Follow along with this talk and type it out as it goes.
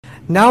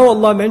Now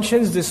Allah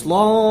mentions this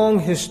long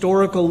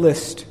historical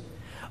list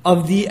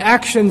of the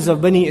actions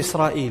of Bani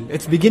Israel.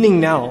 It's beginning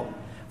now.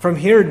 From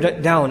here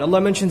down,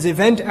 Allah mentions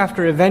event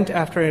after event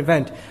after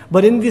event.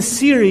 But in this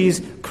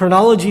series,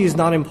 chronology is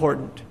not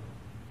important.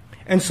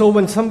 And so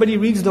when somebody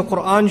reads the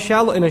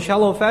Quran in a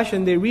shallow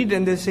fashion, they read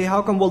and they say,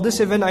 how come, well, this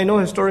event I know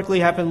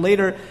historically happened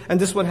later, and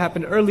this one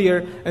happened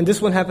earlier, and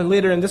this one happened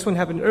later, and this one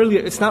happened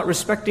earlier. It's not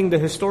respecting the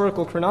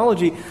historical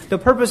chronology. The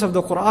purpose of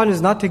the Quran is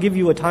not to give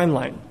you a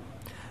timeline.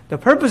 The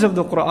purpose of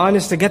the Quran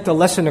is to get the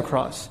lesson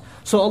across.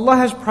 So Allah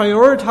has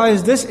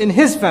prioritized this in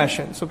His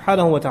fashion,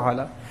 subhanahu wa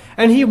ta'ala.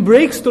 And He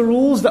breaks the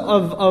rules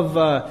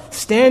of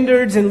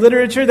standards in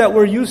literature that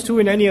we're used to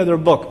in any other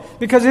book.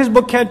 Because His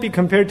book can't be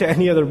compared to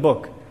any other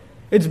book.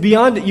 It's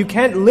beyond, you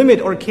can't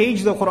limit or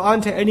cage the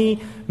Quran to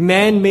any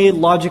man-made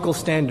logical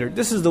standard.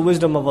 This is the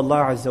wisdom of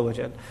Allah Azza wa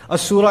Jal. A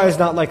surah is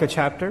not like a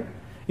chapter.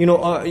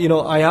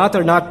 Ayat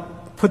are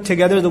not put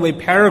together the way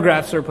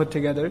paragraphs are put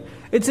together.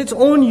 It's its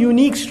own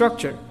unique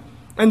structure.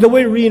 And the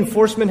way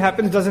reinforcement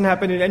happens doesn't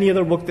happen in any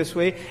other book this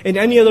way. In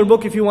any other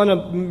book, if you want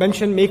to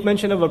make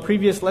mention of a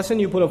previous lesson,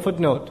 you put a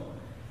footnote.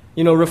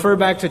 Refer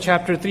back to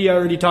chapter 3, I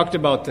already talked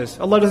about this.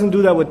 Allah doesn't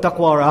do that with taqwa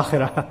or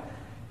akhirah.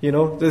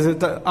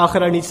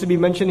 Akhirah needs to be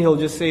mentioned, He'll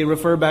just say,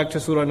 refer back to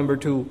surah number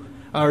 2.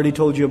 I already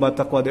told you about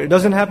taqwa there. It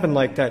doesn't happen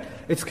like that.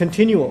 It's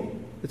continual.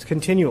 It's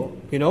continual,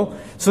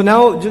 So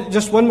now,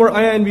 just one more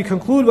ayah and we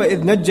conclude.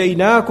 وَإِذْ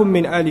نَجَّيْنَاكُمْ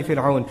مِنْ آلِ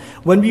فِرْعَوْنَ.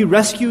 When we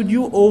rescued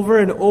you over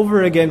and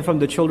over again from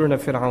the children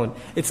of Fir'aun.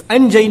 It's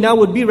anjayna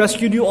would be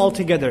rescued you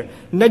altogether.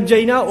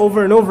 Najjayna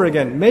over and over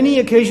again. Many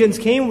occasions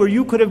came where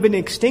you could have been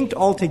extinct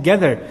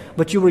altogether,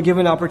 but you were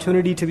given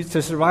opportunity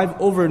to survive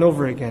over and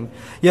over again.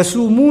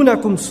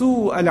 يَسُومُونَكُمْ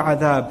سُوءَ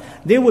الْعَذَابِ.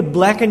 They would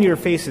blacken your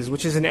faces,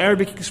 which is an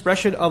Arabic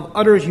expression of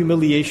utter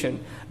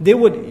humiliation. They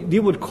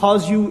would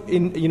cause you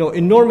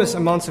enormous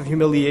amounts of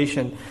humiliation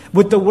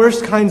with the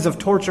worst kinds of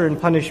torture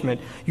and punishment.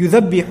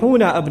 يُذَبِّحُونَ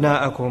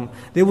أَبْنَاءَكُمْ.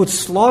 They would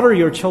slaughter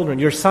your children,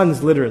 your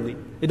sons literally.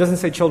 It doesn't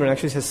say children,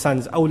 actually it says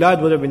sons.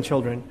 Awlad would have been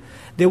children.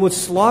 They would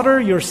slaughter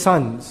your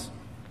sons.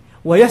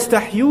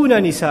 وَيَسْتَحْيُونَ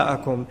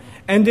نِسَاءَكُمْ.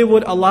 And they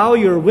would allow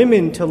your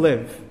women to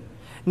live.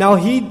 Now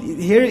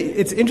here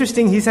it's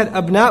interesting, he said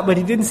abna, but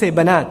he didn't say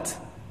banat.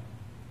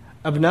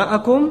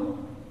 Abna'akum.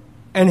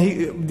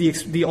 And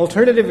the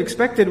alternative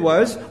expected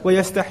was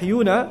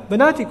وَيَسْتَحْيُونَ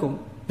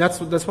بَنَاتِكُمْ. That's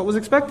what was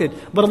expected.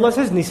 But Allah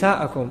says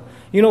nisa'akum.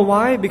 You know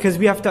why? Because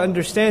we have to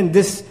understand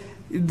this.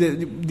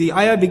 The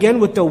ayah began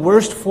with the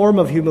worst form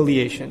of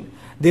humiliation.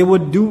 They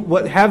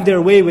would have their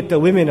way with the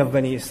women of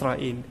Bani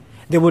Israel.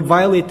 They would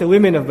violate the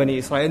women of Bani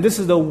Israel. And this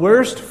is the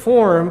worst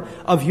form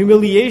of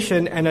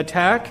humiliation and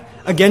attack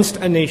against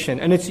a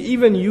nation. And it's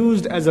even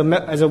used as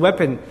a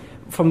weapon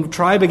from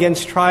tribe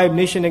against tribe,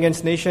 nation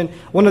against nation.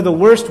 One of the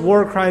worst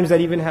war crimes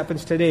that even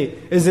happens today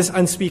is this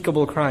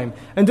unspeakable crime.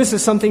 And this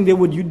is something they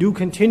would do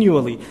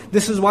continually.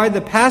 This is why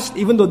the past,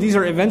 even though these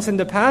are events in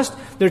the past,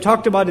 they're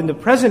talked about in the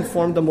present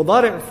form, the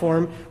mudari'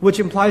 form, which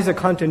implies a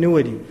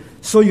continuity.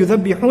 So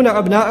يُذَبِّحُونَ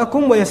أَبْنَاءَكُمْ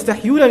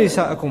وَيَسْتَحْيُونَ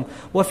نِسَاءَكُمْ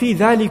وَفِي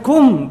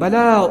ذَلِكُمْ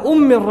بَلَاءٌ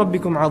مِّن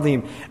رَبِّكُمْ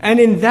عَظِيمٌ. And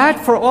in that,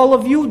 for all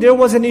of you, there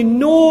was an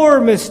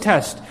enormous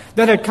test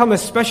that had come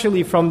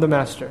especially from the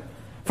Master.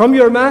 From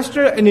your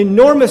Master, an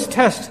enormous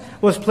test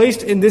was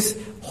placed in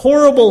this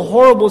horrible,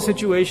 horrible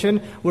situation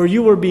where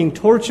you were being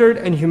tortured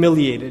and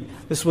humiliated.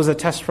 This was a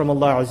test from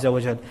Allah Azza wa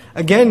Jal.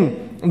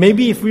 Again,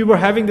 maybe if we were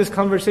having this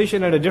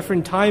conversation at a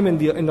different time in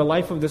the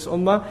life of this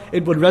ummah,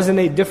 it would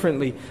resonate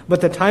differently.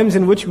 But the times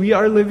in which we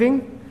are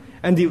living,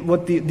 and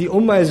what the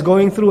ummah is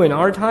going through in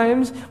our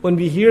times, when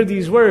we hear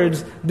these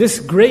words, this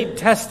great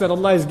test that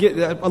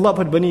Allah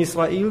put Bani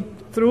Israel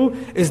through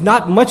is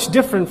not much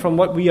different from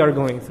what we are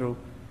going through.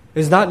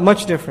 Is not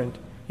much different,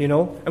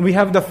 And we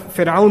have the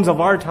Fir'auns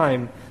of our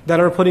time that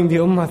are putting the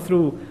ummah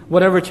through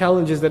whatever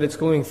challenges that it's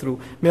going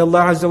through. May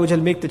Allah Azza wa Jal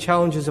make the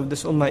challenges of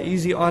this ummah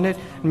easy on it.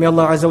 And may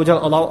Allah Azza wa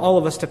Jal allow all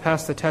of us to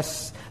pass the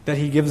tests that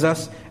He gives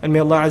us. And may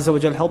Allah Azza wa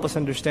Jal help us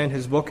understand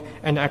His book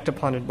and act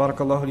upon it.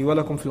 Barakallahu li wa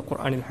lakum fil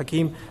Qur'an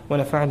al-Hakim. Wa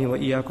nafa'ani wa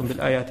iyyakum bil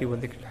ayati wa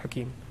dhikr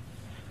al-Hakim.